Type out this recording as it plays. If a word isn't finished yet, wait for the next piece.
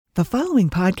The following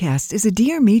podcast is a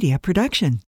Dear Media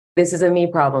production. This is a me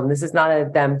problem. This is not a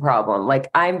them problem. Like,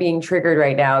 I'm being triggered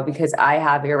right now because I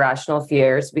have irrational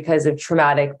fears because of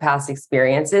traumatic past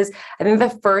experiences. I think the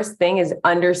first thing is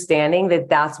understanding that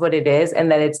that's what it is and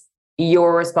that it's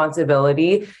your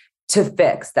responsibility to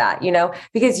fix that,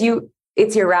 because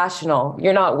it's irrational.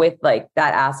 You're not with like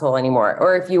that asshole anymore.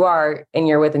 Or if you are and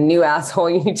you're with a new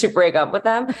asshole, you need to break up with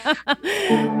them.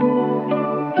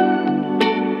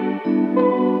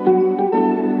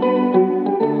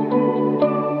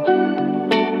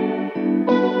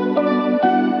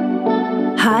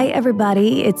 Hi,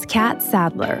 everybody. It's Kat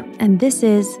Sadler, and this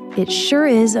is It Sure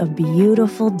Is a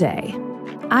Beautiful Day.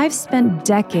 I've spent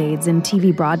decades in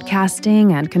TV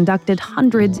broadcasting and conducted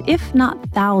hundreds, if not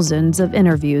thousands, of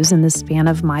interviews in the span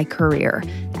of my career.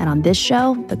 And on this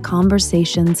show, the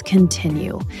conversations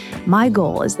continue. My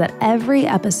goal is that every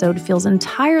episode feels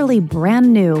entirely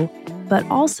brand new, but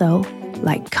also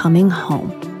like coming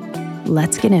home.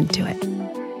 Let's get into it.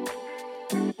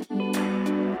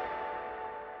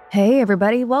 Hey,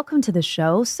 everybody. Welcome to the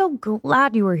show. So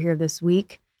glad you were here this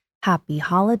week. Happy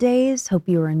holidays. Hope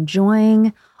you are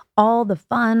enjoying all the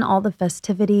fun, all the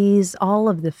festivities, all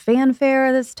of the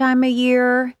fanfare this time of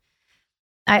year.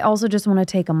 I also just want to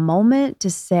take a moment to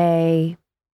say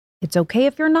it's okay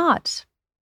if you're not.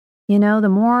 The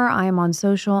more I am on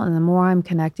social and the more I'm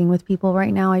connecting with people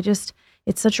right now, it's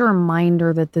such a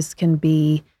reminder that this can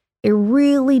be a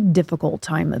really difficult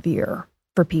time of year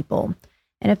for people.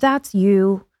 And if that's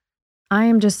you, I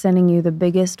am just sending you the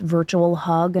biggest virtual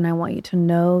hug, and I want you to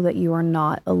know that you are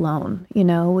not alone.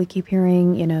 We keep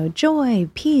hearing, joy,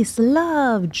 peace,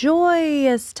 love,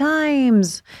 joyous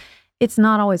times. It's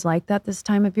not always like that this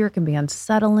time of year. It can be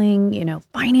unsettling.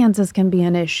 Finances can be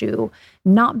an issue.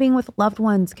 Not being with loved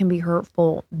ones can be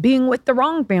hurtful. Being with the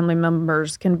wrong family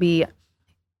members can be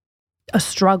a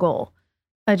struggle.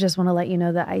 I just want to let you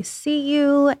know that I see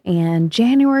you, and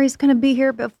January's going to be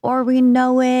here before we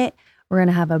know it. We're going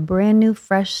to have a brand new,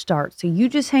 fresh start. So you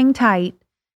just hang tight,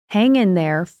 hang in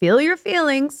there, feel your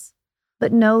feelings,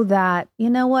 but know that, you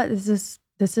know what, this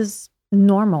is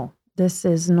normal. This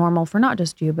is normal for not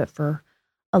just you, but for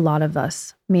a lot of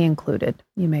us, me included.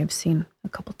 You may have seen a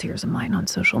couple tears of mine on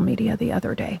social media the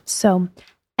other day. So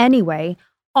anyway,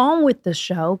 on with the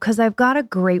show, because I've got a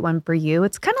great one for you.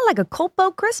 It's kind of like a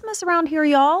Culpo Christmas around here,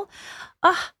 y'all.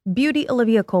 Beauty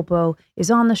Olivia Culpo is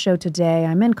on the show today.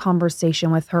 I'm in conversation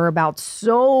with her about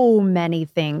so many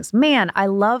things. Man, I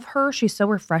love her. She's so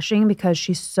refreshing because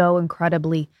she's so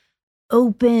incredibly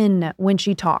open when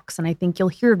she talks. And I think you'll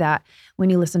hear that when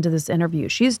you listen to this interview.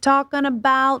 She's talking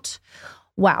about,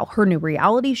 her new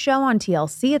reality show on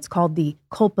TLC. It's called The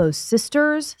Culpo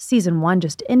Sisters. Season 1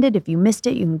 just ended. If you missed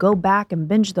it, you can go back and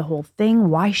binge the whole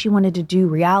thing. Why she wanted to do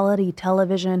reality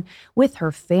television with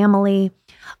her family.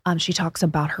 She talks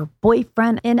about her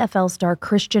boyfriend, NFL star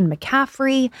Christian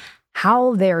McCaffrey,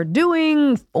 how they're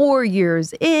doing 4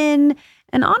 years in,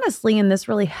 and honestly, in this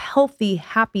really healthy,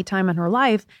 happy time in her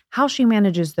life, how she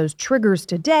manages those triggers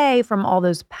today from all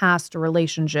those past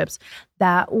relationships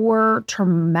that were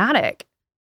traumatic,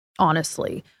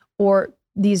 honestly, or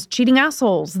these cheating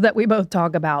assholes that we both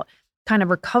talk about, kind of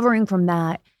recovering from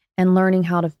that and learning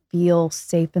how to feel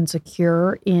safe and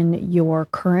secure in your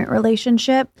current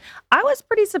relationship. I was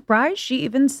pretty surprised. She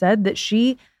even said that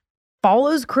she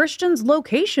follows Christian's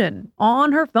location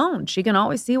on her phone. She can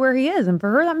always see where he is. And for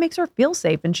her, that makes her feel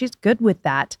safe. And she's good with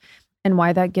that, and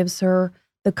why that gives her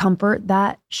the comfort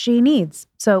that she needs.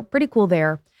 So pretty cool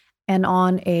there. And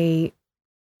on a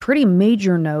pretty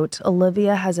major note,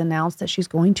 Olivia has announced that she's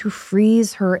going to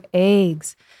freeze her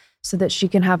eggs so that she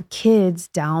can have kids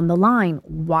down the line.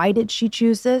 Why did she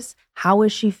choose this? How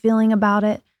is she feeling about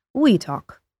it? We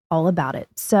talk all about it.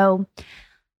 So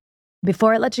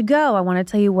before I let you go, I want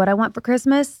to tell you what I want for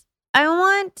Christmas. I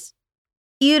want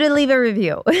you to leave a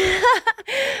review.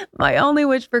 My only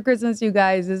wish for Christmas, you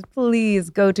guys, is please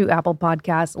go to Apple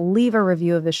Podcasts, leave a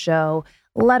review of the show.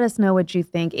 Let us know what you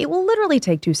think. It will literally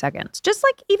take 2 seconds. Just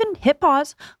like even hit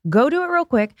pause, go do it real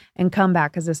quick, and come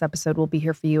back because this episode will be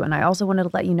here for you. And I also wanted to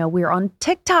let you know we're on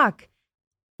TikTok.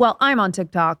 Well, I'm on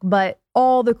TikTok, but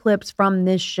all the clips from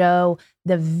this show,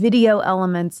 the video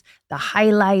elements, the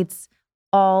highlights,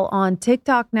 all on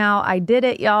TikTok now. I did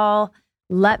it, y'all.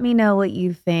 Let me know what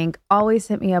you think. Always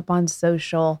hit me up on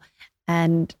social.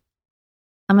 And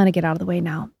I'm going to get out of the way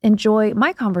now. Enjoy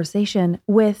my conversation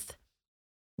with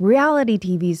reality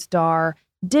TV star,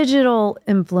 digital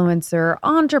influencer,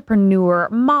 entrepreneur,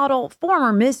 model,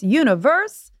 former Miss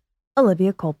Universe,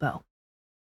 Olivia Culpo.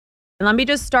 And let me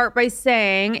just start by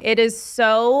saying it is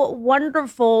so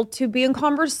wonderful to be in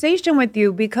conversation with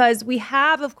you because we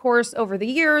have, of course, over the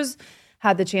years,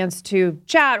 had the chance to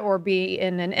chat or be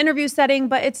in an interview setting,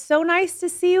 but it's so nice to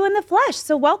see you in the flesh.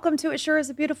 So welcome to It Sure Is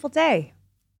a Beautiful Day.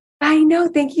 I know.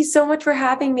 Thank you so much for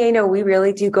having me. I know we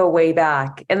really do go way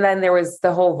back. And then there was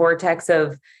the whole vortex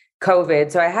of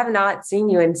COVID. So I have not seen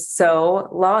you in so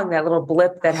long, that little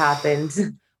blip that happened.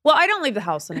 Well, I don't leave the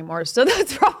house anymore, so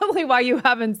that's probably why you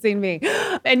haven't seen me.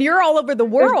 And you're all over the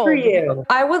world. Good for you.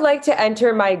 I would like to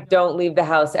enter my don't leave the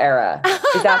house era.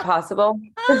 Is that possible?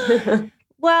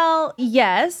 Well,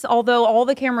 yes, although all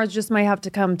the cameras just might have to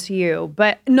come to you.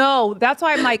 But no, that's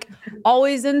why I'm like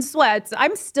always in sweats.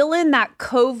 I'm still in that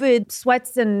COVID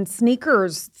sweats and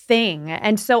sneakers thing.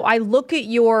 And so I look at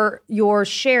your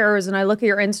shares and I look at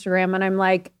your Instagram and I'm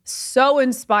like so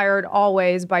inspired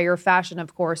always by your fashion,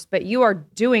 of course, but you are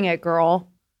doing it, girl.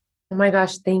 Oh my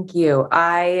gosh, thank you.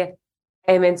 I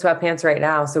am in sweatpants right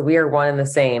now, so we are one and the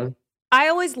same. I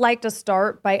always like to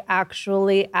start by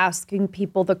actually asking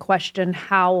people the question,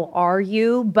 how are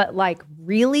you? But like,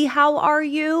 really, how are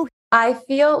you? I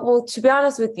feel, well, to be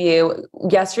honest with you,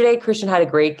 yesterday Christian had a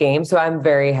great game, so I'm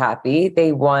very happy.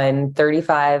 They won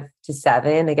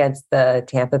 35-7 against the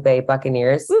Tampa Bay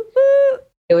Buccaneers. Woo-hoo.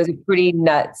 It was pretty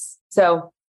nuts.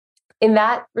 So in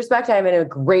that respect, I'm in a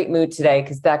great mood today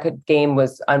because game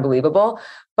was unbelievable.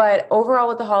 But overall,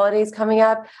 with the holidays coming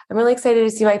up, I'm really excited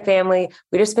to see my family.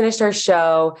 We just finished our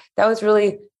show. That was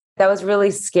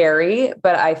really scary.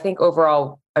 But I think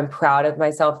overall, I'm proud of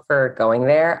myself for going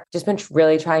there. Just been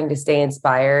really trying to stay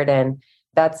inspired. And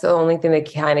that's the only thing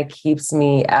that kind of keeps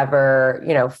me ever,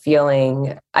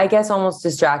 feeling, I guess, almost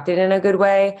distracted in a good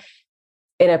way,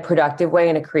 in a productive way,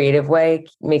 in a creative way.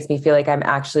 Makes me feel like I'm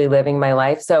actually living my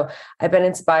life. So I've been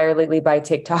inspired lately by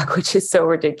TikTok, which is so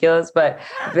ridiculous, but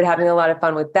I've been having a lot of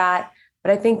fun with that.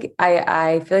 But I think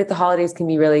I feel like the holidays can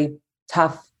be really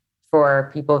tough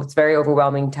for people. It's a very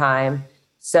overwhelming time.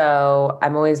 So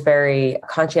I'm always very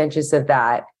conscientious of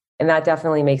that. And that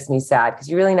definitely makes me sad because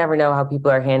you really never know how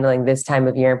people are handling this time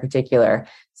of year in particular.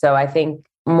 So I think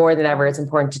more than ever, it's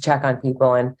important to check on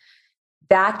people. And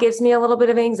that gives me a little bit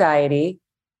of anxiety.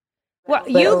 Well,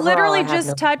 you literally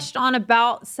just touched on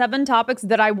about 7 topics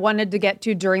that I wanted to get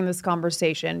to during this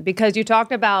conversation because you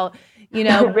talked about,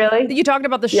 really? You talked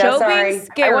about the show being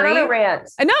scary. I went on a rant.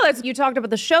 I know you talked about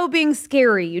the show being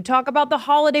scary. You talk about the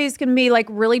holidays can be like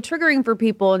really triggering for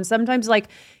people. And sometimes like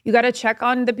you got to check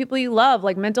on the people you love.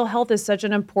 Like mental health is such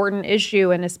an important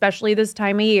issue. And especially this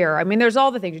time of year. I mean, there's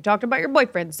all the things you talked about your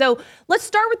boyfriend. So let's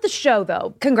start with the show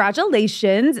though.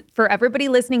 Congratulations for everybody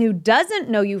listening who doesn't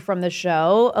know you from the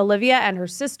show. Olivia and her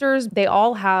sisters, they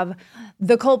all have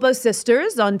the Culpo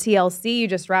sisters on TLC. You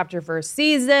just wrapped your first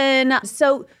season.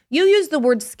 So you use the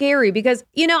word scary because,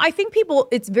 I think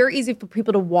it's very easy for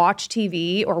people to watch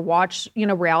TV or watch,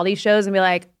 reality shows and be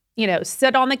like,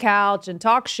 sit on the couch and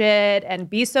talk shit and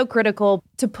be so critical.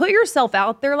 To put yourself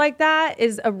out there like that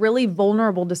is a really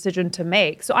vulnerable decision to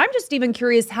make. So I'm just even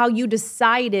curious how you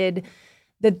decided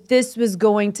that this was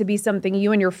going to be something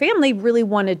you and your family really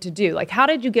wanted to do. Like, how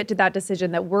did you get to that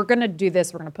decision that we're going to do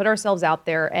this? We're going to put ourselves out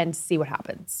there and see what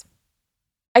happens.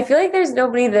 I feel like there's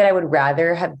nobody that I would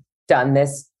rather have done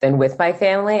this than with my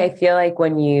family. I feel like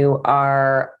when you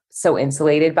are so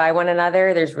insulated by one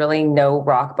another, there's really no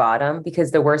rock bottom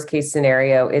because the worst case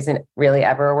scenario isn't really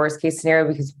ever a worst case scenario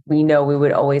because we know we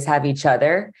would always have each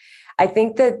other. I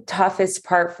think the toughest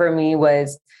part for me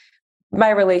was my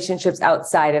relationships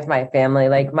outside of my family,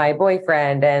 like my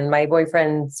boyfriend and my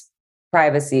boyfriend's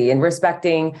privacy and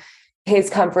respecting his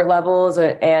comfort levels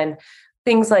and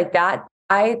things like that.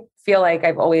 I feel like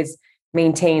I've always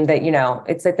maintained that,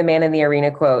 it's like the man in the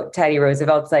arena quote, Teddy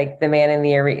Roosevelt's like the man in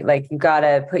the arena, like you got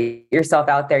to put yourself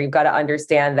out there. You've got to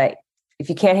understand that if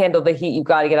you can't handle the heat, you've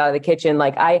got to get out of the kitchen.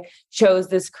 Like I chose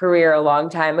this career a long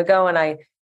time ago and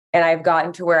I've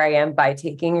gotten to where I am by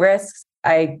taking risks.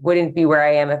 I wouldn't be where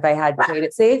I am if I had played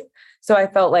it safe. So I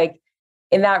felt like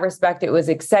in that respect, it was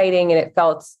exciting and it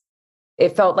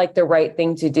felt like the right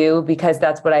thing to do because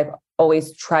that's what I've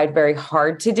always tried very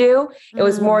hard to do. It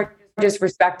was more just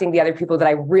respecting the other people that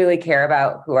I really care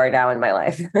about who are now in my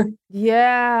life.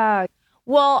 Yeah.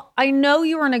 Well, I know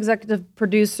you were an executive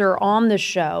producer on the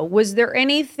show. Was there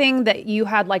anything that you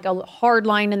had like a hard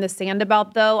line in the sand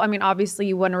about though? I mean, obviously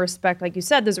you want to respect, like you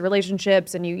said, there's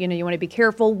relationships and you want to be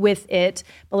careful with it.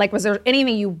 But like, was there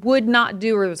anything you would not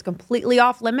do or it was completely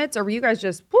off limits or were you guys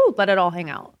just let it all hang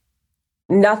out?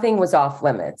 Nothing was off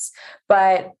limits,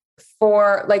 but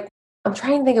I'm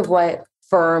trying to think of what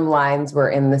firm lines were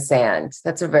in the sand.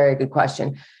 That's a very good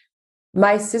question.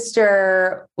 My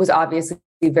sister was obviously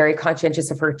very conscientious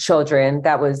of her children.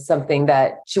 That was something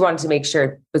that she wanted to make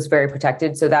sure was very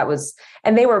protected. So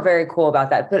and they were very cool about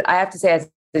that. But I have to say, as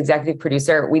executive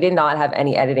producer, we did not have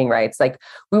any editing rights. Like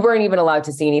we weren't even allowed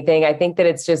to see anything. I think that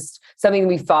it's just something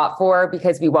we fought for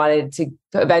because we wanted to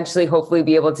eventually, hopefully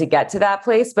be able to get to that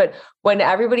place. But when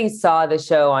everybody saw the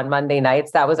show on Monday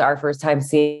nights, that was our first time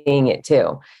seeing it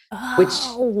too, which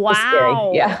was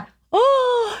scary. Yeah.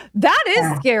 Oh, that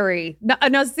is scary.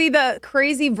 Now, see the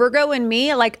crazy Virgo in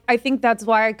me. Like, I think that's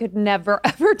why I could never,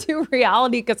 ever do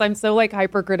reality because I'm so like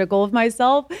hypercritical of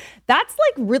myself. That's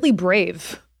like really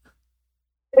brave.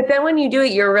 But then when you do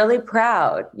it, you're really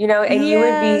proud, and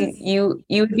you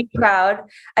would be proud.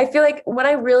 I feel like when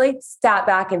I really sat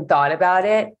back and thought about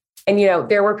it, and,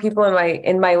 there were people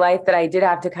in my life that I did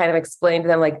have to kind of explain to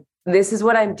them, like, this is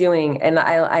what I'm doing. And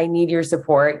I need your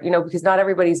support, because not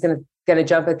everybody's going to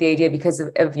jump at the idea because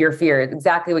of your fear.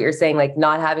 Exactly what you're saying, like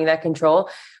not having that control.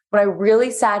 When I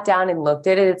really sat down and looked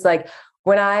at it, it's like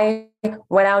when I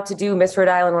went out to do Miss Rhode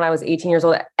Island when I was 18 years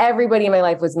old, everybody in my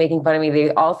life was making fun of me.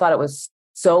 They all thought it was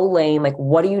so lame. Like,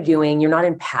 what are you doing? You're not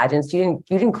in pageants. You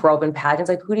didn't grow up in pageants.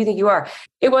 Like, who do you think you are?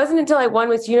 It wasn't until I won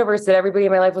Miss Universe that everybody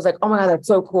in my life was like, oh my God, that's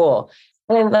so cool.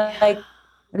 And like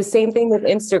the same thing with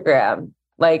Instagram.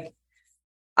 Like,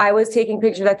 I was taking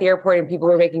pictures at the airport and people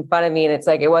were making fun of me. And it's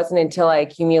like, it wasn't until I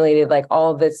accumulated like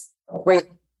all of this great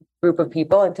group of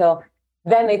people until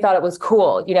then they thought it was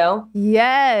cool,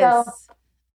 Yes. So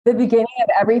the beginning of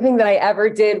everything that I ever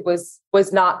did was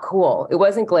not cool. It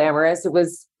wasn't glamorous. It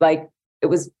was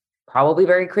probably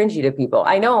very cringy to people.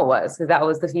 I know it was because that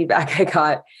was the feedback I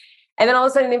got. And then all of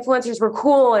a sudden influencers were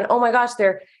cool. And oh my gosh,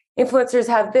 their influencers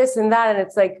have this and that. And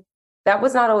it's like, that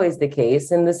was not always the case.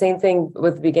 And the same thing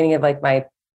with the beginning of like my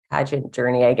pageant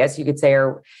journey, I guess you could say,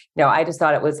 or, I just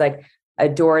thought it was like a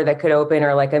door that could open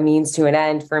or like a means to an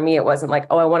end. For me, it wasn't like,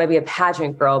 oh, I want to be a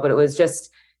pageant girl, but it was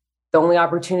just the only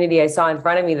opportunity I saw in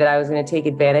front of me that I was going to take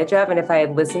advantage of. And if I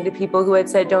had listened to people who had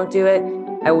said, don't do it,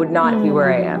 I would not be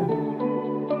where I am.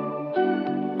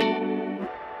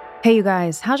 Hey, you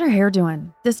guys, how's your hair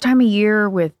doing? This time of year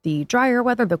with the drier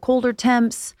weather, the colder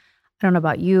temps, I don't know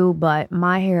about you, but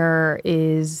my hair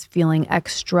is feeling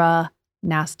extra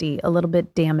nasty, a little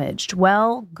bit damaged.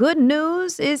 Well, good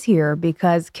news is here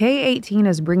because K18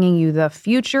 is bringing you the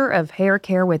future of hair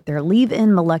care with their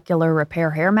leave-in molecular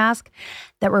repair hair mask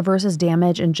that reverses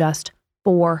damage in just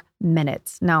 4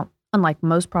 minutes. Now, unlike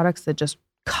most products that just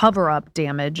cover up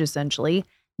damage, essentially,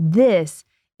 this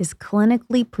is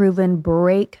clinically proven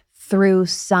breakthrough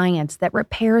science that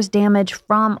repairs damage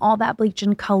from all that bleach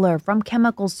and color, from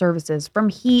chemical services, from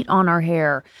heat on our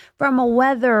hair, from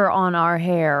weather on our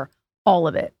hair. All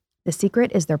of it. The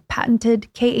secret is their patented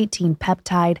K18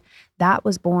 peptide that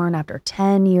was born after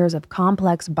 10 years of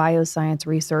complex bioscience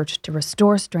research to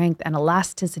restore strength and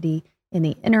elasticity in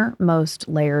the innermost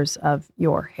layers of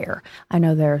your hair. I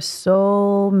know there are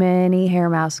so many hair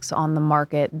masks on the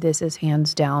market. This is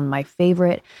hands down my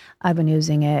favorite. I've been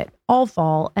using it all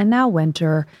fall and now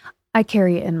winter. I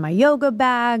carry it in my yoga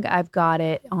bag. I've got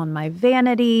it on my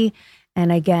vanity.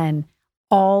 And again,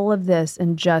 all of this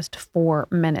in just 4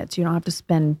 minutes. You don't have to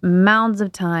spend mounds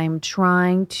of time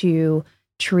trying to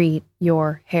treat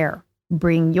your hair.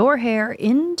 Bring your hair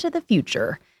into the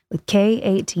future with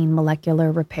K18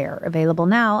 Molecular Repair, available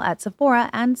now at Sephora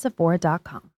and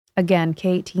Sephora.com. Again,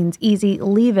 K18's easy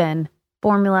leave-in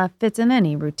formula fits in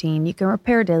any routine. You can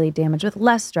repair daily damage with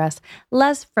less stress,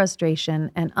 less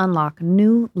frustration, and unlock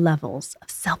new levels of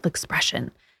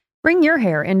self-expression. Bring your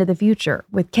hair into the future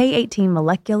with K18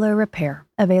 Molecular Repair,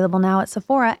 available now at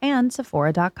Sephora and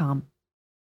Sephora.com.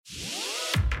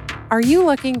 Are you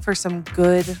looking for some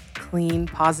good, clean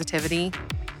positivity?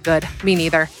 Good, me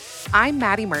neither. I'm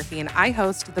Maddie Murphy, and I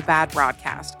host The Bad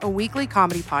Broadcast, a weekly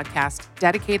comedy podcast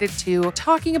dedicated to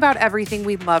talking about everything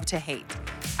we love to hate.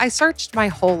 I searched my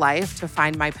whole life to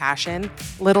find my passion.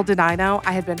 Little did I know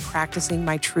I had been practicing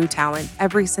my true talent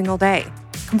every single day,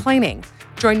 complaining.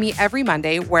 Join me every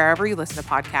Monday wherever you listen to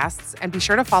podcasts, and be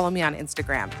sure to follow me on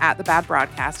Instagram at The Bad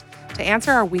Broadcast to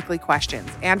answer our weekly questions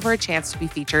and for a chance to be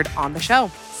featured on the show.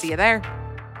 See you there.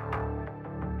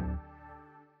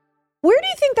 Where do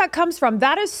you think that comes from?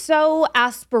 That is so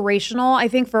aspirational, I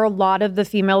think, for a lot of the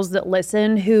females that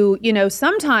listen who,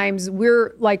 sometimes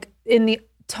we're like in the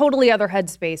totally other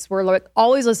headspace. We're like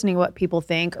always listening to what people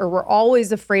think, or we're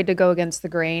always afraid to go against the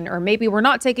grain, or maybe we're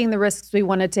not taking the risks we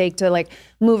want to take to like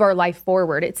move our life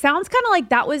forward. It sounds kind of like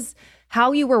that was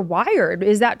how you were wired.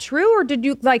 Is that true? Or did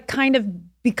you like kind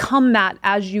of become that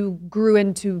as you grew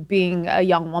into being a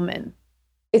young woman?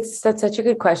 That's such a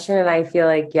good question. And I feel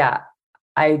like, yeah,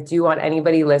 I do want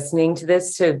anybody listening to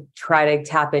this to try to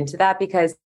tap into that,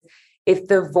 because if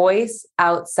the voice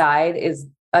outside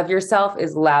of yourself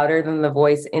is louder than the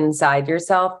voice inside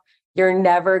yourself, you're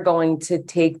never going to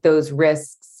take those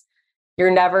risks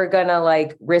You're never gonna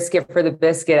like risk it for the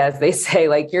biscuit, as they say.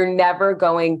 Like you're never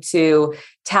going to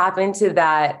tap into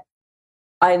that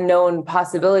unknown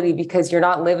possibility because you're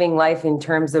not living life in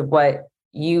terms of what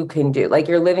you can do. Like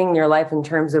you're living your life in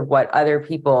terms of what other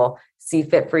people see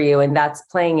fit for you. And that's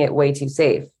playing it way too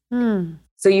safe.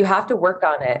 So you have to work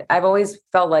on it. I've always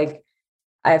felt like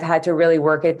I've had to really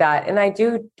work at that. And I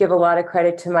do give a lot of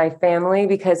credit to my family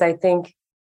because I think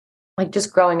like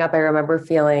just growing up, I remember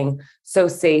feeling so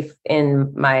safe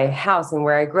in my house and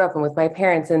where I grew up and with my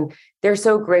parents. And they're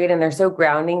so great and they're so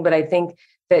grounding. But I think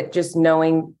that just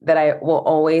knowing that I will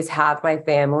always have my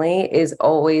family is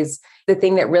always the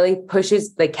thing that really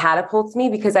pushes, like catapults me,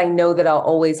 because I know that I'll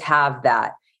always have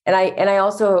that. And I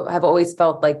also have always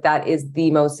felt like that is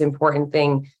the most important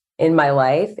thing in my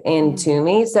life and to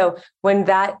me. So when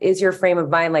that is your frame of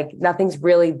mind, like nothing's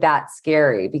really that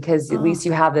scary because at least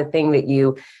you have the thing that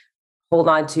you hold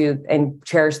on to and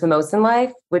cherish the most in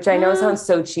life, which I know sounds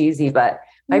so cheesy, but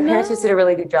my parents just did a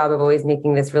really good job of always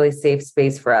making this really safe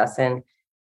space for us. And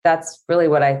that's really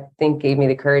what I think gave me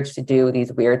the courage to do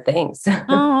these weird things.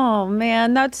 Oh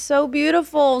man, that's so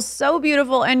beautiful. So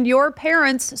beautiful. And your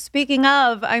parents, speaking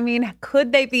of, I mean,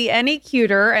 could they be any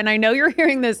cuter? And I know you're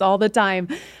hearing this all the time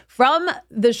from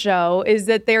the show, is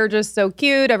that they're just so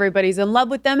cute. Everybody's in love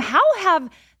with them. How have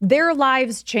their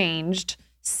lives changed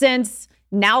since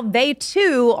now they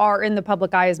too are in the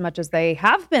public eye as much as they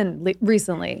have been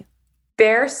recently?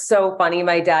 They're so funny.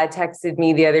 My dad texted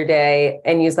me the other day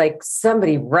and he's like,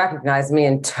 somebody recognized me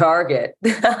in Target.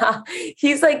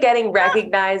 He's like getting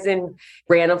recognized in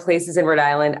random places in Rhode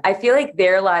Island. I feel like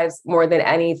their lives more than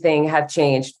anything have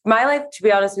changed. My life, to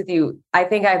be honest with you, I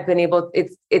think I've been able,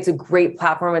 it's a great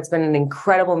platform. It's been an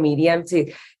incredible medium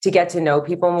to get to know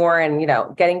people more and, you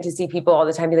know, getting to see people all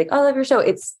the time, be like, oh, I love your show.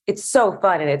 It's so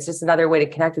fun. And it's just another way to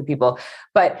connect with people.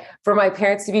 But for my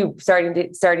parents to be starting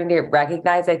to get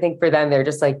recognized, I think for them, they're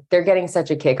just like, they're getting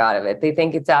such a kick out of it. They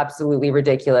think it's absolutely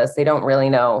ridiculous. They don't really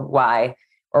know why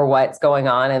or what's going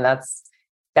on. And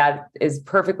that is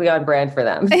perfectly on brand for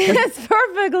them. It's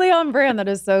perfectly on brand. That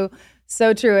is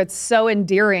so true. It's so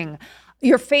endearing.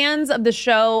 Your fans of the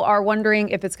show are wondering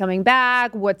if it's coming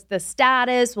back. What's the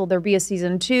status? Will there be a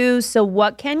season 2? So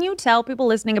what can you tell people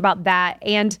listening about that?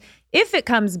 And if it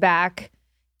comes back,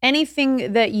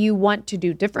 anything that you want to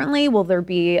do differently? Will there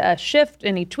be a shift,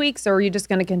 any tweaks, or are you just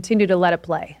going to continue to let it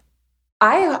play?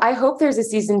 I hope there's a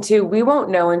season 2. We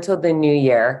won't know until the new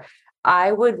year.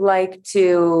 I would like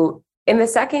to, in the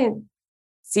second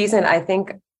season, I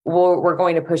think we're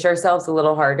going to push ourselves a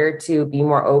little harder to be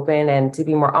more open and to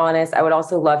be more honest. I would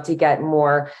also love to get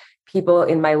more people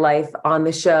in my life on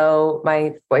the show.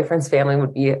 My boyfriend's family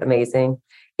would be amazing.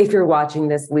 If you're watching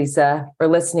this, Lisa, or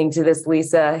listening to this,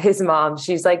 Lisa, his mom,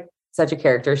 she's like such a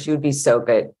character. She would be so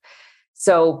good.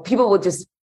 So people would just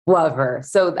love her.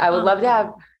 So I would love to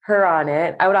have her on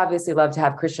it. I would obviously love to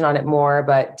have Christian on it more,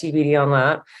 but TBD on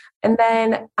that. And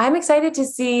then I'm excited to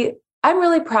see, I'm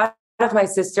really proud of my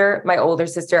sister, my older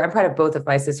sister. I'm proud of both of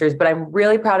my sisters, but I'm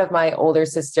really proud of my older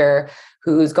sister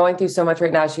who's going through so much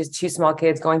right now. She has 2 small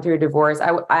kids going through a divorce.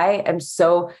 I am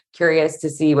so curious to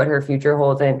see what her future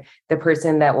holds and the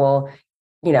person that will,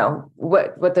 you know,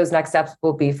 what those next steps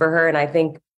will be for her. And I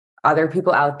think other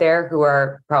people out there who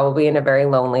are probably in a very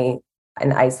lonely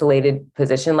and isolated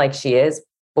position like she is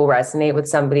will resonate with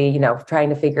somebody, you know, trying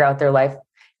to figure out their life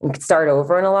and start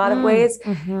over in a lot of ways.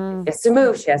 It's to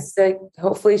move. She has to,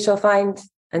 hopefully she'll find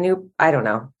a new, I don't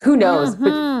know, who knows,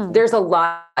 but there's a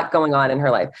lot going on in her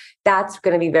life. That's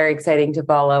going to be very exciting to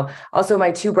follow. Also,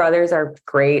 my 2 brothers are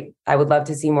great. I would love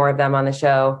to see more of them on the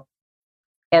show.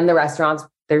 And the restaurants,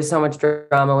 there's so much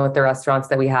drama with the restaurants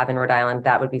that we have in Rhode Island.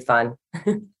 That would be fun.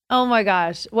 Oh my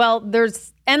gosh. Well,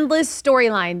 there's endless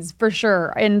storylines for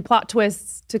sure and plot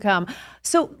twists to come.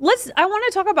 So I want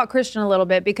to talk about Christian a little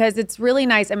bit because it's really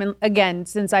nice. I mean, again,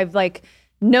 since I've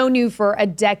known you for a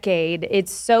decade,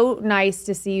 it's so nice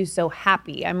to see you so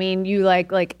happy. I mean, you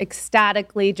like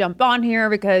ecstatically jump on here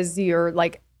because you're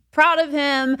proud of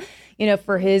him, you know,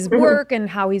 for his work and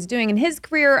how he's doing in his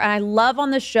career. And I love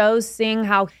on the show seeing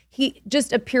how he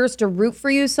just appears to root for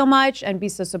you so much and be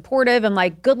so supportive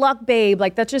and good luck, babe.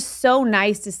 That's just so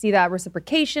nice to see that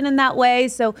reciprocation in that way.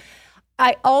 So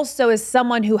I also, as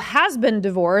someone who has been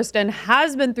divorced and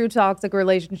has been through toxic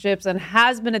relationships and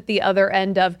has been at the other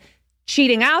end of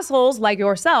cheating assholes like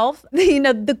yourself, you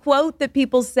know, the quote that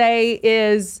people say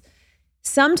is,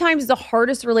 sometimes the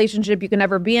hardest relationship you can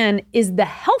ever be in is the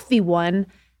healthy one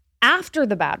after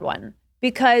the bad one,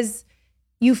 because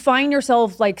you find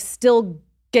yourself still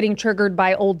getting triggered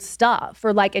by old stuff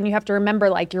and you have to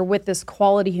remember you're with this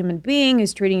quality human being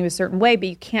who's treating you a certain way, but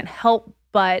you can't help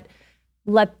but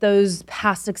let those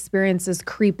past experiences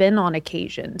creep in on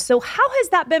occasion. So how has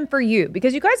that been for you?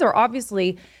 Because you guys are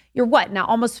obviously, you're what now,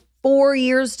 almost 4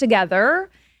 years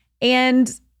together.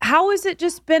 And how has it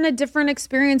just been a different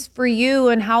experience for you?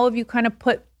 And how have you kind of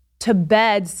put to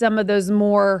bed some of those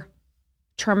more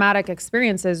traumatic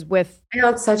experiences with?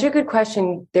 It's such a good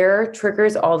question. There are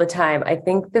triggers all the time. I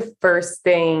think the first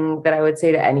thing that I would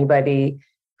say to anybody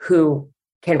who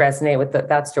can resonate with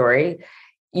that story,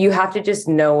 you have to just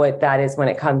know what that is when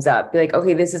it comes up. Be like,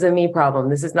 okay, this is a me problem.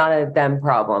 This is not a them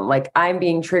problem. Like I'm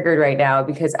being triggered right now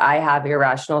because I have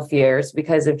irrational fears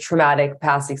because of traumatic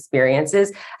past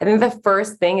experiences. I think the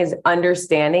first thing is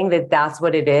understanding that that's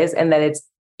what it is and that it's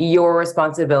your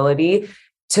responsibility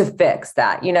to fix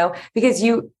that, because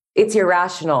it's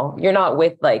irrational. You're not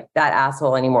with like that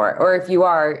asshole anymore. Or if you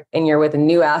are and you're with a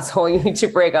new asshole, you need to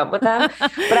break up with them.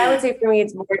 But I would say for me,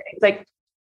 it's like,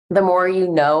 the more you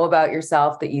know about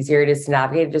yourself, the easier it is to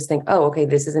navigate. Just think, oh, okay,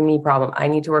 this is a me problem. I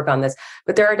need to work on this.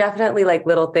 But there are definitely like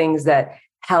little things that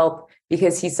help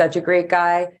because he's such a great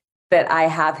guy that I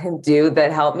have him do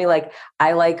that help me. Like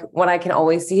I like when I can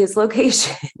always see his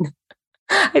location.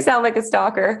 I sound like a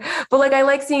stalker, but like I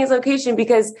like seeing his location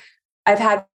because I've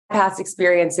had past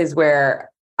experiences where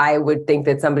I would think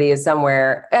that somebody is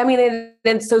somewhere. I mean,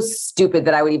 it's so stupid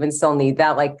that I would even still need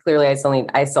that. Like clearly I still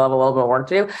have a little bit of work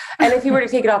to do. And if he were to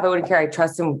take it off, I wouldn't care. I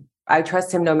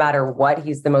trust him no matter what.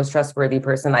 He's the most trustworthy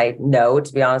person I know,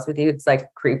 to be honest with you. It's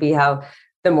like creepy how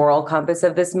the moral compass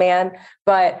of this man,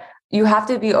 but you have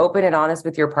to be open and honest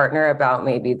with your partner about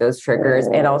maybe those triggers.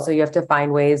 And also you have to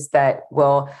find ways that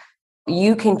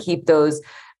you can keep those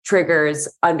triggers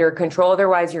under control.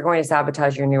 Otherwise you're going to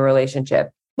sabotage your new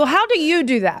relationship. Well, how do you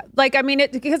do that? Like, I mean,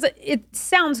 because it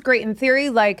sounds great in theory,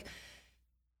 like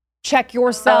check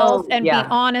yourself and be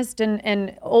honest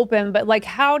and open. But like,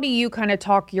 how do you kind of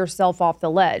talk yourself off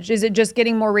the ledge? Is it just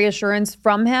getting more reassurance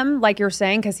from him, like you're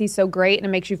saying, because he's so great and it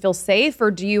makes you feel safe? Or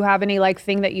do you have any like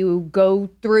thing that you go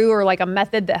through or like a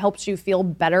method that helps you feel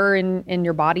better in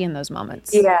your body in those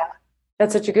moments? Yeah,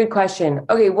 that's such a good question.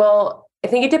 Okay, well, I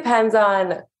think it depends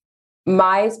on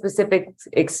my specific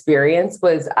experience.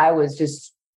 I was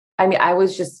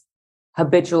just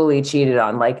habitually cheated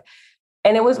on, like,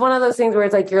 and it was one of those things where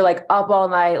it's like, you're like up all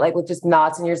night, like with just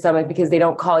knots in your stomach because they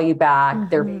don't call you back.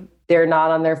 Mm-hmm. They're not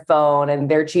on their phone and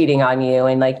they're cheating on you.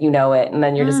 And like, it. And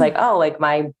then you're just like, oh, like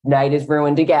my night is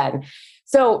ruined again.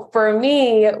 So for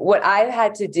me, what I've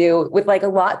had to do with like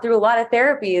through a lot of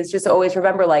therapy is just always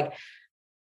remember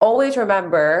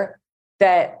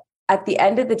that at the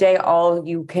end of the day, all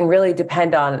you can really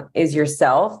depend on is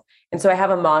yourself. And so I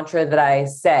have a mantra that I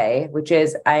say, which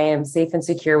is, I am safe and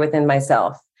secure within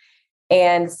myself.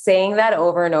 And saying that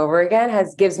over and over again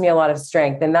gives me a lot of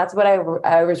strength. And that's what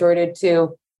I resorted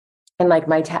to in like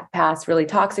my past really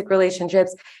toxic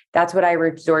relationships. That's what I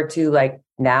resort to like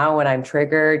now when I'm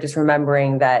triggered, just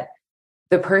remembering that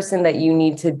the person that you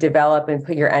need to develop and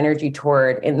put your energy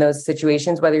toward in those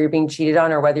situations, whether you're being cheated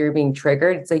on or whether you're being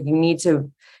triggered, it's like you need to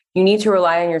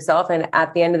rely on yourself. And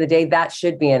at the end of the day, that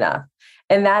should be enough.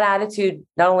 And that attitude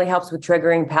not only helps with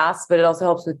triggering past, but it also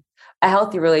helps with a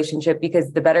healthy relationship,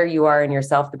 because the better you are in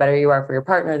yourself, the better you are for your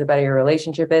partner, the better your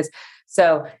relationship is.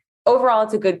 So overall,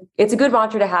 it's a good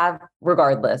mantra to have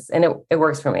regardless. And it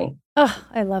works for me. Oh,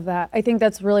 I love that. I think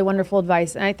that's really wonderful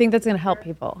advice. And I think that's going to help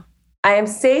people. I am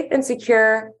safe and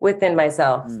secure within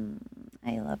myself.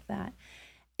 I love that.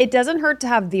 It doesn't hurt to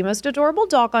have the most adorable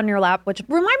dog on your lap, which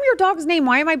remind me your dog's name.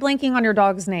 Why am I blanking on your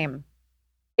dog's name?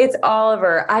 It's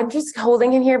Oliver. I'm just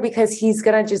holding him here because he's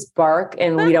going to just bark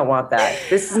and we don't want that.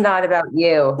 This is not about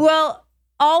you. Well,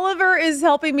 Oliver is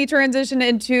helping me transition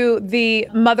into the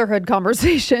motherhood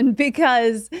conversation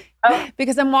because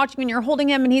I'm watching and you're holding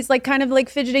him and he's like kind of like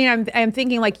fidgeting. I'm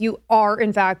thinking like you are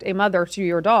in fact a mother to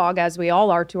your dog, as we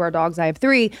all are to our dogs. I have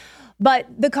 3. But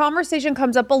the conversation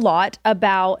comes up a lot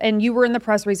about, and you were in the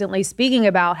press recently speaking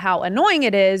about how annoying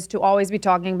it is to always be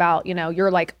talking about, you're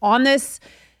like on this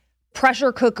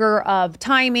pressure cooker of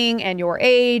timing and your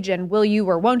age and will you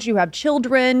or won't you have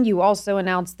children. You also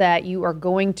announced that you are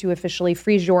going to officially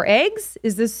freeze your eggs.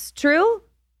 Is this true?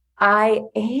 I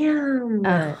am.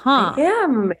 I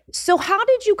am. So how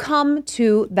did you come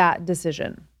to that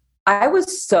decision? I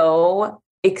was so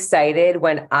excited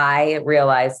when I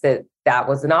realized that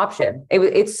was an option.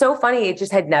 It's so funny. It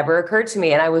just had never occurred to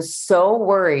me. And I was so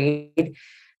worried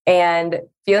and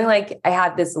feeling like I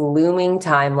had this looming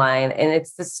timeline, and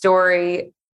it's the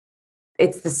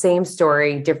same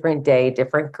story, different day,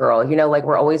 different girl, like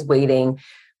we're always waiting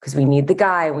because we need the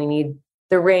guy, we need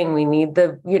the ring, we need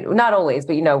not always,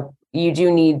 but you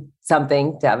do need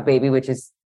something to have a baby, which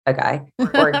is a guy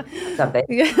or something,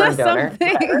 yeah, sperm donor.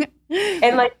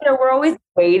 And like, we're always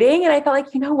waiting. And I felt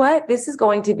like, you know what? This is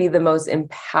going to be the most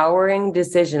empowering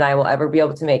decision I will ever be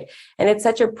able to make. And it's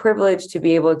such a privilege to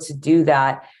be able to do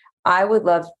that. I would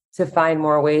love to find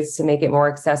more ways to make it more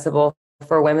accessible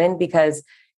for women, because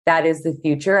that is the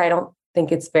future. I don't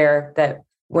think it's fair that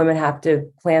women have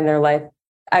to plan their life.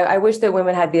 I wish that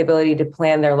women had the ability to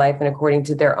plan their life and according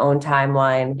to their own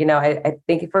timeline. I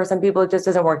think for some people, it just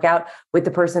doesn't work out with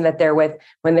the person that they're with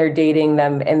when they're dating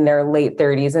them in their late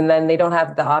 30s. And then they don't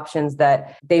have the options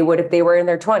that they would if they were in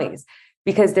their 20s,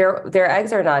 because their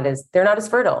eggs are they're not as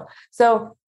fertile.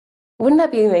 So wouldn't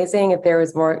that be amazing if there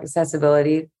was more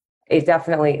accessibility?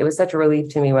 It was such a relief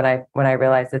to me when I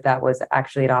realized that was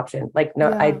actually an option. Like, no,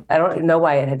 yeah. I don't know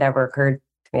why it had never occurred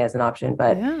to me as an option,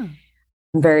 but yeah.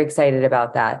 I'm very excited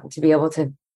about that, to be able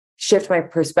to shift my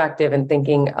perspective and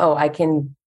thinking, oh, I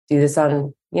can do this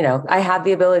on, I have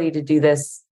the ability to do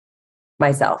this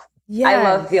myself. Yes. I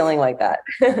love feeling like that.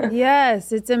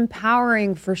 Yes, it's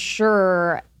empowering for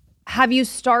sure. Have you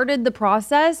started the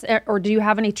process, or do you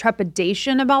have any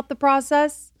trepidation about the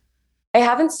process? I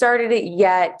haven't started it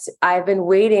yet. I've been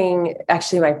waiting.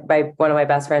 Actually, one of my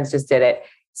best friends just did it.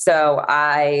 So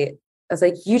I was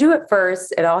like, you do it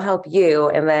first and I'll help you.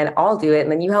 And then I'll do it.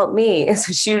 And then you help me. And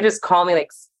so she would just call me like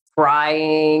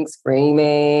crying,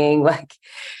 screaming, like,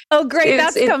 oh, great.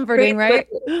 That's comforting, right?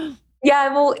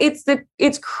 Yeah. Well,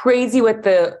 it's crazy what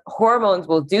the hormones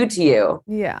will do to you.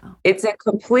 Yeah. It's a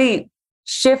complete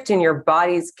shift in your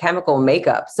body's chemical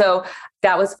makeup. So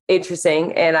that was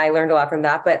interesting. And I learned a lot from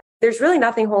that, but there's really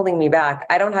nothing holding me back.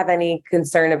 I don't have any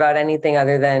concern about anything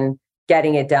other than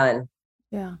getting it done.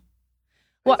 Yeah.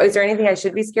 Well, is there anything I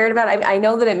should be scared about? I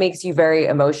know that it makes you very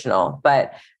emotional,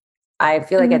 but I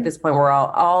feel like at this point, we're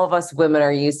all of us women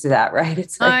are used to that, right?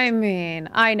 It's like, I mean,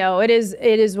 I know it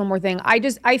is one more thing.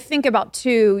 I think about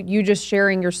too, you just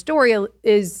sharing your story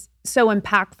is so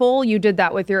impactful. You did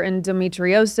that with your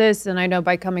endometriosis. And I know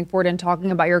by coming forward and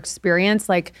talking about your experience,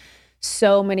 like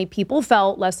so many people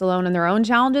felt less alone in their own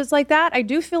challenges like that. I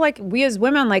do feel like we as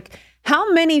women, like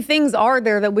how many things are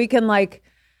there that we can like,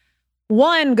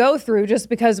 one, go through just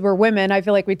because we're women. I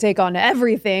feel like we take on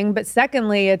everything. But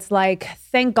secondly, it's like,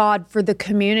 thank God for the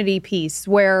community piece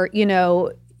where,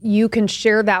 you can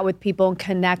share that with people and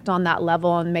connect on that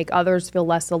level and make others feel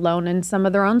less alone in some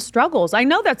of their own struggles. I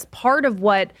know that's part of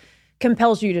what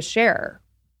compels you to share.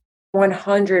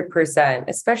 100%,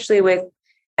 especially with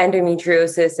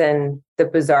endometriosis and the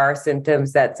bizarre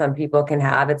symptoms that some people can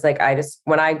have. It's like,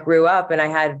 when I grew up and I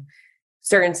had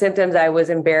certain symptoms, I was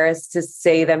embarrassed to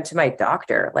say them to my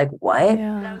doctor. Like, what?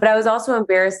 Yeah. But I was also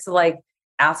embarrassed to like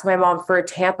ask my mom for a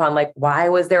tampon. Like, why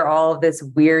was there all of this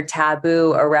weird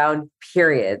taboo around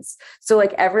periods? So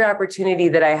like every opportunity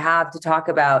that I have to talk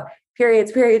about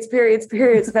periods,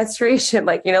 menstruation,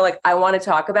 like, like I want to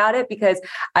talk about it because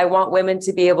I want women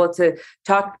to be able to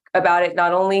talk about it,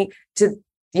 not only to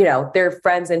their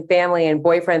friends and family and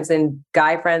boyfriends and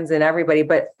guy friends and everybody,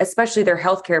 but especially their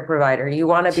healthcare provider. You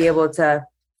want to be able to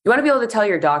tell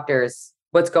your doctors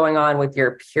what's going on with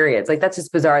your periods. Like, that's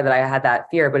just bizarre that I had that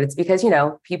fear, but it's because,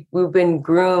 people we've been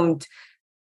groomed,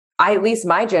 at least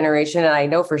my generation. And I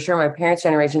know for sure my parents'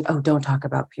 generation, oh, don't talk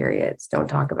about periods. Don't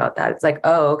talk about that. It's like,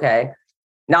 oh, okay.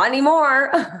 Not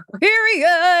anymore.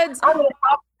 Periods. I'm gonna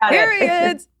talk about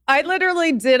periods. I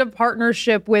literally did a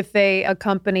partnership with a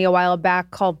company a while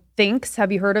back called Thinx.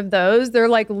 Have you heard of those? They're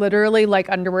like literally like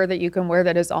underwear that you can wear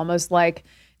that is almost like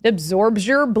it absorbs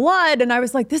your blood. And I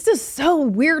was like, this is so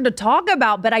weird to talk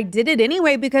about, but I did it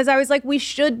anyway because I was like, we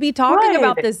should be talking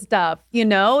about this stuff.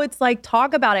 It's like,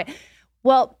 talk about it.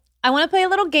 Well, I want to play a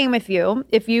little game with you,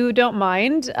 if you don't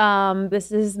mind.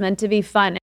 This is meant to be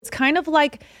fun. It's kind of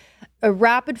like a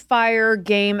rapid fire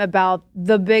game about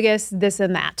the biggest this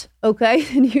and that. Okay.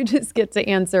 And you just get to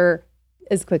answer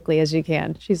as quickly as you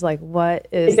can. She's like, what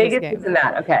is the biggest this and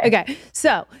that? Okay. Okay.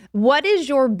 So what is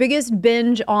your biggest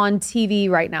binge on TV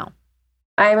right now?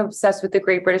 I'm obsessed with the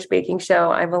Great British Baking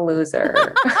Show. I'm a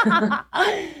loser.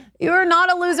 You're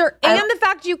not a loser. And the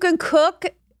fact you can cook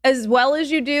as well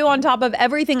as you do on top of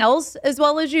everything else as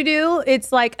well as you do,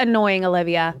 it's like annoying,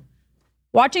 Olivia.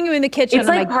 Watching you in the kitchen. It's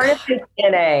like part of the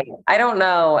DNA. I don't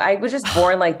know. I was just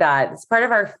born like that. It's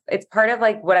part of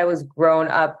like what I was grown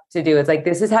up to do. It's like,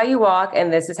 this is how you walk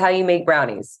and this is how you make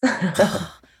brownies.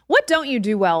 What don't you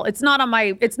do well? It's not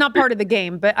part of the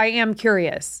game, but I am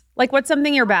curious. Like, what's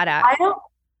something you're bad at?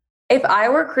 If I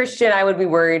were Christian, I would be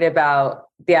worried about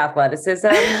the athleticism.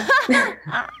 I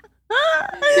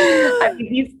mean,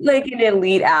 he's like an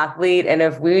elite athlete. And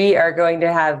if we are going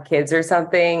to have kids or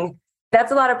something, that's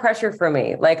a lot of pressure for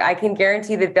me. Like, I can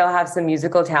guarantee that they'll have some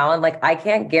musical talent. Like, I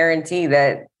can't guarantee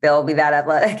that they'll be that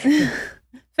athletic.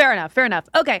 Fair enough.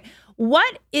 Okay.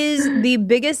 What is the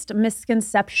biggest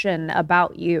misconception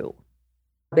about you?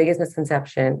 Biggest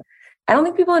misconception. I don't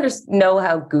think people know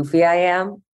how goofy I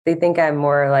am. They think I'm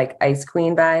more like Ice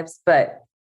Queen vibes, but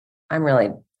I'm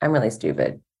really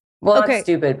stupid. Well, Okay. not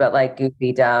stupid, but like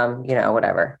goofy, dumb,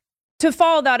 whatever. To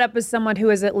follow that up as someone who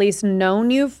has at least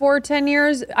known you for 10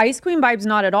 years, Ice Queen vibes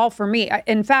not at all for me.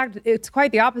 In fact, it's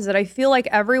quite the opposite. I feel like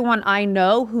everyone I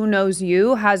know who knows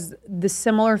you has the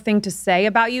similar thing to say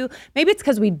about you. Maybe it's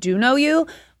because we do know you,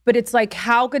 but it's like,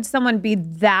 how could someone be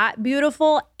that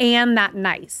beautiful and that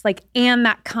nice, like, and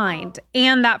that kind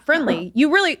and that friendly?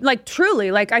 You really, like, truly,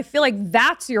 like, I feel like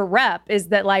that's your rep, is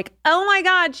that like, oh my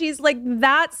God, she's like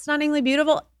that stunningly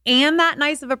beautiful and that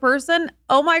nice of a person.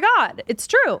 Oh my God, it's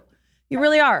true. You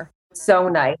really are. So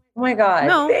nice. Oh my God.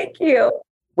 No. Thank you.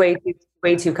 Way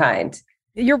too kind.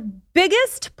 Your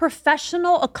biggest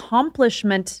professional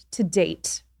accomplishment to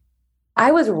date?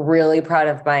 I was really proud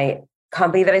of my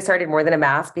company that I started, More Than a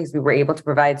Mask, because we were able to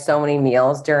provide so many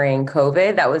meals during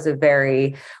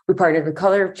COVID. We partnered with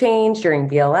Color of Change during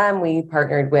BLM. We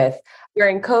partnered with,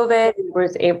 during COVID,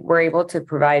 we were able to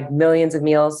provide millions of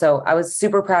meals. So I was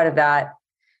super proud of that.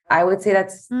 I would say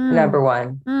that's number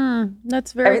one.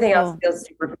 That's very Everything cool. else feels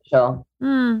superficial.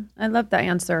 I love that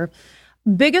answer.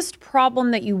 Biggest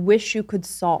problem that you wish you could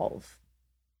solve?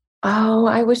 Oh,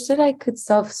 I wish that I could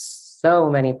solve so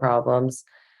many problems.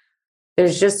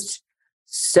 There's just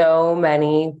so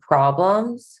many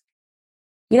problems.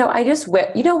 You know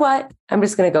what? I'm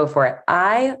just going to go for it.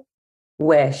 I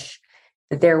wish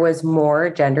that there was more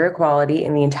gender equality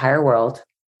in the entire world,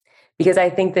 because I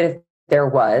think that if there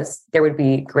would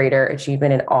be greater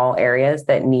achievement in all areas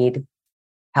that need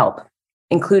help,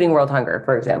 including world hunger,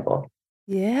 for example.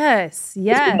 Yes.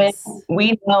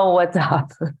 We know what's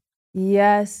up.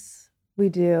 Yes, we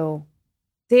do.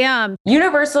 Damn.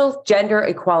 Universal gender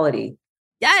equality.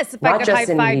 Yes, if I could high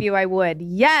five you, I would.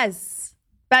 Yes.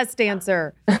 Best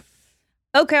answer.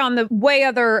 Okay, on the way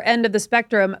other end of the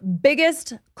spectrum,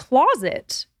 biggest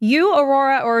closet, you,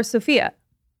 Aurora, or Sophia?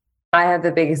 I have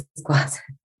the biggest closet.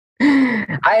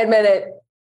 I admit it.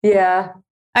 Yeah.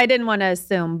 I didn't want to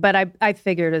assume, but I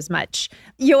figured as much.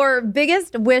 Your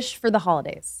biggest wish for the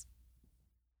holidays?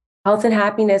 Health and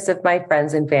happiness of my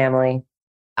friends and family.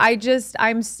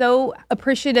 I'm so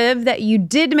appreciative that you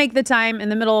did make the time in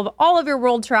the middle of all of your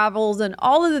world travels and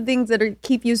all of the things that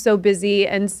keep you so busy.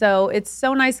 And so it's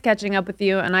so nice catching up with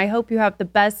you. And I hope you have the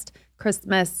best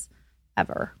Christmas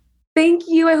ever. Thank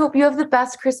you. I hope you have the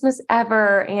best Christmas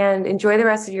ever, and enjoy the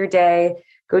rest of your day.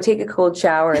 Go take a cold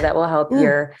shower. That will help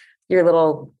your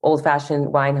little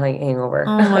old-fashioned wine hangover.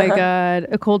 Oh my God.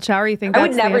 A cold shower? You think I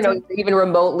would never know you're even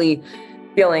remotely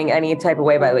feeling any type of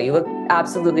way, by the way. You look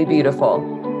absolutely beautiful.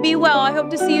 Be well. I hope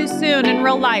to see you soon in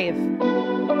real life.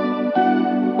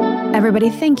 Everybody,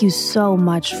 thank you so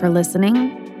much for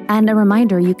listening. And a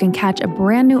reminder, you can catch a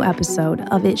brand new episode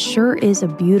of It Sure Is a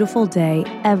Beautiful Day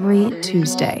every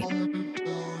Tuesday.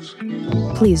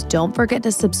 Please don't forget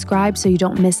to subscribe so you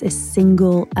don't miss a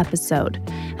single episode.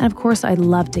 And of course, I'd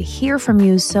love to hear from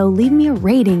you, so leave me a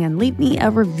rating and leave me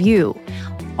a review.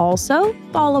 Also,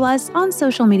 follow us on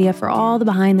social media for all the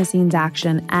behind-the-scenes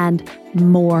action and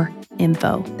more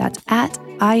info. That's at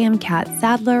I am Kat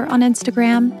Sadler on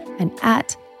Instagram and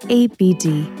at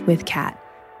ABD with Kat.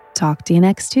 Talk to you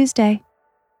next Tuesday.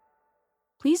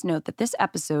 Please note that this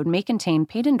episode may contain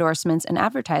paid endorsements and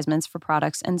advertisements for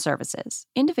products and services.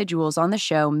 Individuals on the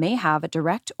show may have a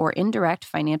direct or indirect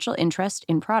financial interest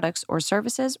in products or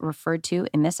services referred to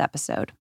in this episode.